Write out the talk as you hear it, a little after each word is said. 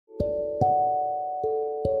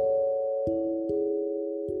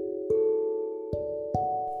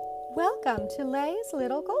Welcome to Lay's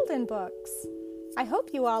Little Golden Books. I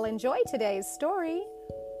hope you all enjoy today's story.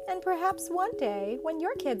 And perhaps one day, when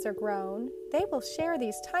your kids are grown, they will share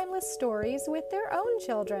these timeless stories with their own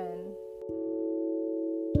children.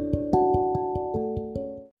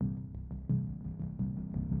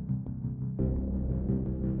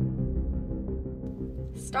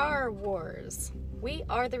 Star Wars, We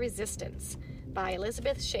Are the Resistance by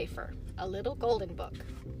Elizabeth Schaeffer, a little golden book.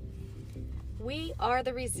 We are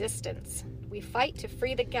the Resistance. We fight to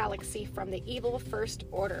free the galaxy from the evil First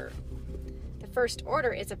Order. The First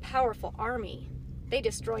Order is a powerful army. They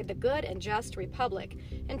destroyed the good and just Republic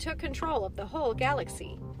and took control of the whole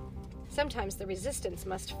galaxy. Sometimes the Resistance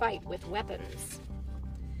must fight with weapons.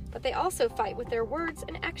 But they also fight with their words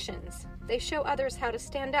and actions. They show others how to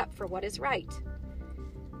stand up for what is right.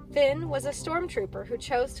 Finn was a stormtrooper who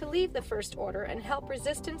chose to leave the First Order and help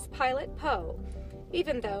Resistance pilot Poe,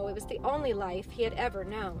 even though it was the only life he had ever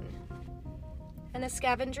known. And the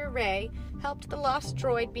scavenger Rey helped the lost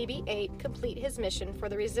droid BB-8 complete his mission for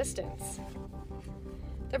the Resistance.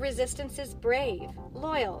 The Resistance is brave,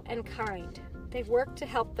 loyal, and kind. They work to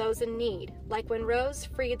help those in need, like when Rose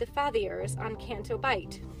freed the Fathiers on Canto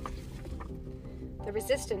Bight. The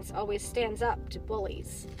Resistance always stands up to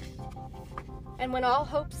bullies. And when all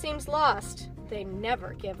hope seems lost, they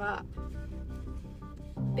never give up.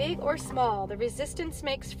 Big or small, the Resistance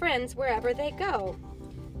makes friends wherever they go.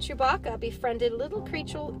 Chewbacca befriended little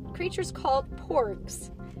creatures called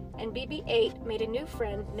porgs, and BB-8 made a new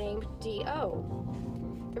friend named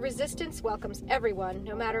D-O. The Resistance welcomes everyone,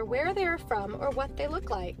 no matter where they are from or what they look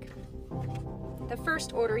like. The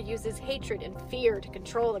First Order uses hatred and fear to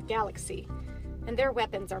control the galaxy, and their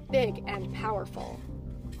weapons are big and powerful.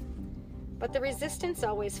 But the Resistance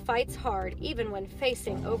always fights hard, even when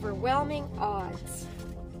facing overwhelming odds.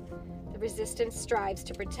 The Resistance strives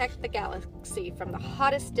to protect the galaxy from the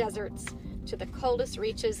hottest deserts to the coldest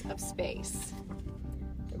reaches of space.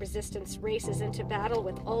 The Resistance races into battle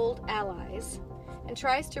with old allies and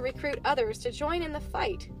tries to recruit others to join in the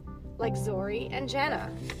fight, like Zorii and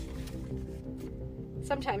Jannah.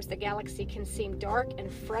 Sometimes the galaxy can seem dark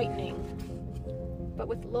and frightening, but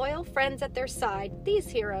with loyal friends at their side, these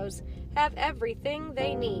heroes have everything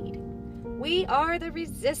they need. We are the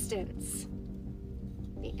Resistance.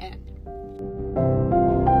 The end.